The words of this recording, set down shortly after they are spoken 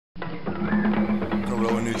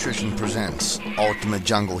Nutrition presents Ultimate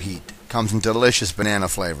Jungle Heat. Comes in delicious banana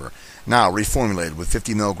flavor. Now reformulated with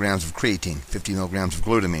 50 milligrams of creatine, 50 milligrams of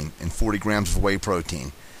glutamine, and 40 grams of whey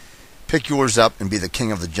protein. Pick yours up and be the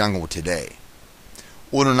king of the jungle today.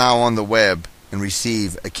 Order now on the web and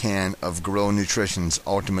receive a can of Gorilla Nutrition's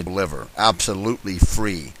Ultimate Liver, absolutely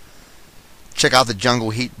free. Check out the Jungle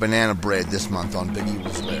Heat banana bread this month on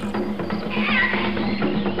BigEvil'sLair.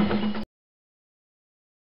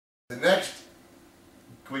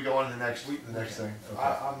 Can we go on to the next thing? Okay.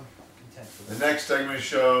 I'm content for the next thing I'm going to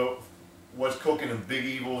show what's cooking in Big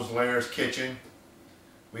Evil's Lair's kitchen.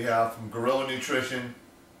 We have from Gorilla Nutrition,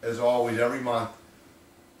 as always, every month,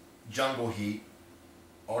 Jungle Heat,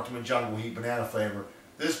 Ultimate Jungle Heat banana flavor.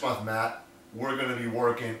 This month, Matt, we're going to be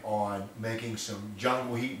working on making some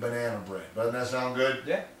Jungle Heat banana bread. Doesn't that sound good?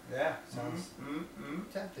 Yeah, sounds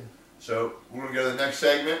tempting. So we're going to go to the next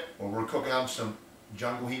segment where we're cooking up some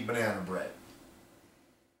Jungle Heat banana bread.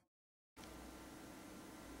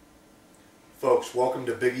 Folks, welcome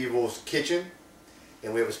to Big Evil's kitchen,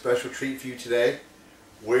 and we have a special treat for you today.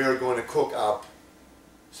 We are going to cook up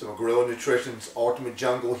some Gorilla Nutrition's Ultimate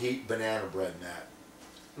Jungle Heat banana bread, Matt.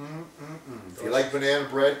 If you like banana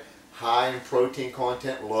bread, high in protein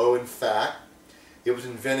content, low in fat. It was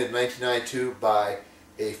invented in 1992 by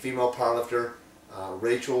a female powerlifter,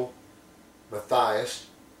 Rachel Mathias,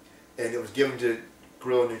 and it was given to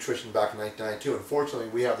Gorilla Nutrition back in 1992. Unfortunately,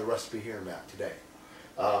 we have the recipe here, Matt, today.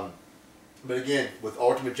 But again, with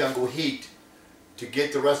Ultimate Jungle Heat, to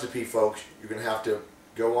get the recipe, folks, you're going to have to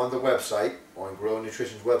go on the website, on Gorilla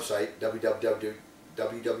Nutrition's website,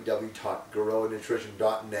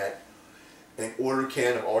 www.gorillanutrition.net, and order a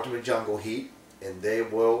can of Ultimate Jungle Heat, and they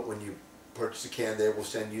will, when you purchase a can, they will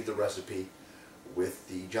send you the recipe with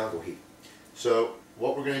the Jungle Heat. So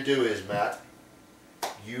what we're going to do is, Matt,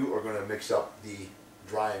 you are going to mix up the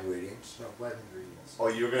dry ingredients. No, wet ingredients. Oh,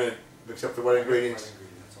 you're going to mix up the wet ingredients? Wet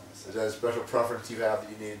ingredients. Is that a special preference you have that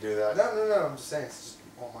you need to do that? No, I'm just saying it's just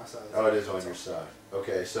on my side. Oh, it is on your side.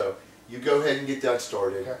 Okay, so you go ahead and get that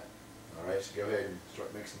started. Okay. Alright, so go ahead and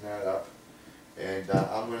start mixing that up. And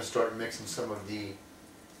I'm going to start mixing some of the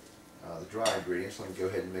dry ingredients. Let me go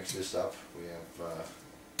ahead and mix this up. We have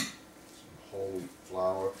some whole wheat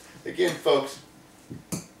flour. Again, folks,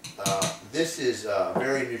 this is a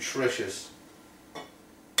very nutritious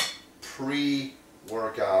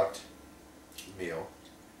pre-workout meal.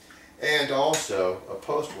 And also a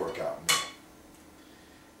post-workout meal.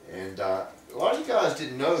 And a lot of you guys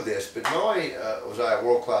didn't know this, but not only was I a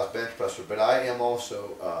world-class bench presser, but I am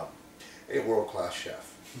also a world-class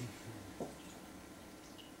chef.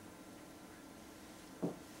 You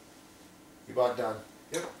about done?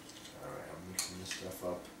 Yep. Alright, I'm mixing this stuff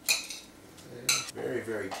up. Very,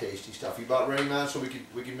 very tasty stuff. You about ready, man, so we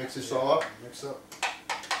can mix this all up? Mix up.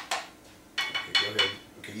 Okay, go ahead.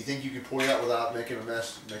 Okay, you think you can pour that without making a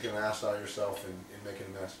mess, making an ass out of yourself and making a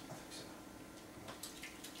mess? I think so.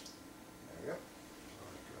 There we go.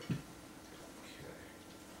 Alright, good. Okay.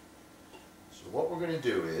 So what we're going to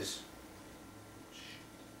do is,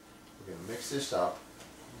 we're going to mix this up.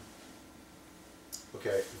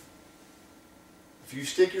 Okay. If you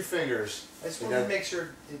stick your fingers... I just want to make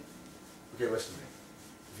sure it... Okay, listen to me.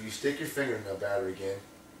 If you stick your finger in that batter again,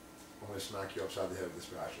 I'm going to smack you upside the head with this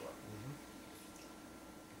spatula.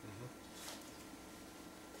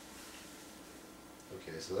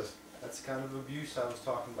 Okay, so that's the kind of abuse I was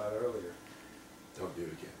talking about earlier. Don't do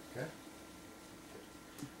it again, okay?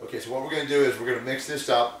 Okay, so what we're going to do is we're going to mix this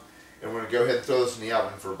up, and we're going to go ahead and throw this in the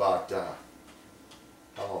oven for about, how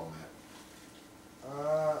long, Matt?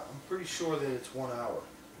 I'm pretty sure that it's 1 hour.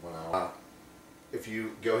 1 hour. If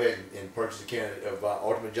you go ahead and purchase a can of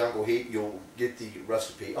Ultimate Jungle Heat, you'll get the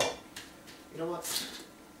recipe. Oh, you know what?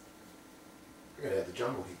 We're going to add the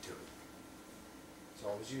Jungle Heat to it. It's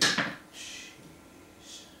always useful.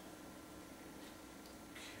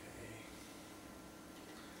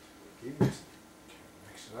 Keep mixing.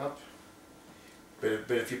 Mix it up.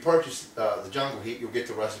 But if you purchase the Jungle Heat, you'll get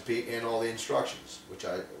the recipe and all the instructions, which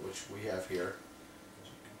we have here.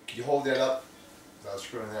 Can you hold that up without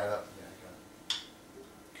screwing that up? Yeah, I got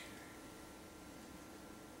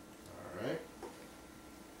it. All right.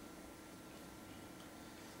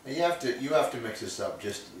 And you have to mix this up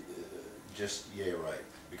just right,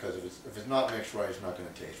 because if it's not mixed right, it's not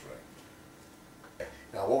going to taste right.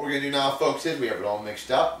 Now what we're going to do now, folks, is we have it all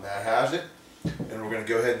mixed up. Matt has it, and we're going to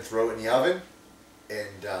go ahead and throw it in the oven.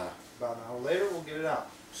 And about an hour later, we'll get it out.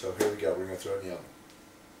 So here we go. We're going to throw it in the oven.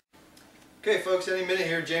 Okay, folks. Any minute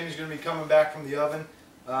here, Jamie's going to be coming back from the oven,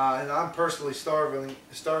 and I'm personally starving.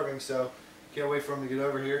 So can't wait for him to get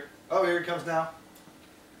over here. Oh, here he comes now.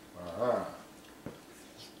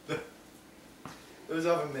 Those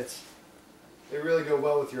oven mitts, they really go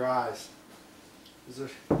well with your eyes. Those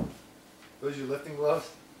your lifting gloves?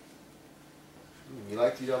 You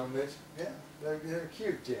like these oven mitts? Yeah, they're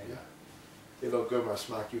cute, Jamie. Yeah. They look good when I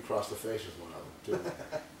smack you across the face with one of them, too.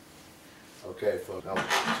 Okay, folks, now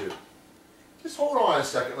two. Just hold on a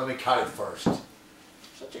second, let me cut it first.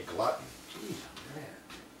 Such a glutton. Jeez,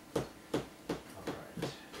 man.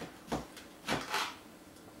 Alright.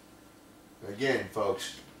 Again,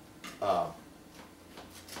 folks,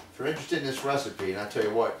 if you're interested in this recipe, and I tell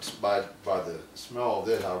you what, by the smell of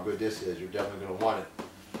this, how good this is, you're definitely going to want it.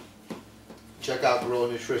 Check out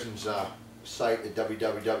Gorilla Nutrition's site at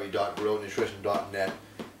www.gorillanutrition.net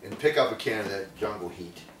and pick up a can of that Jungle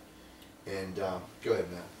Heat. And go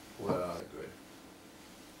ahead, man. Good.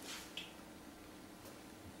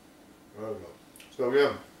 There we go. So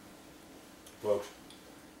again, folks,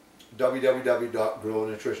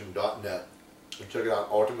 www.gorillanutrition.net and check it out,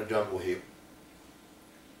 Ultimate Jungle Heat.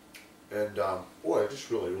 And boy, it's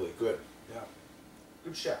just really, really good. Yeah.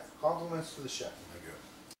 Good chef. Compliments to the chef.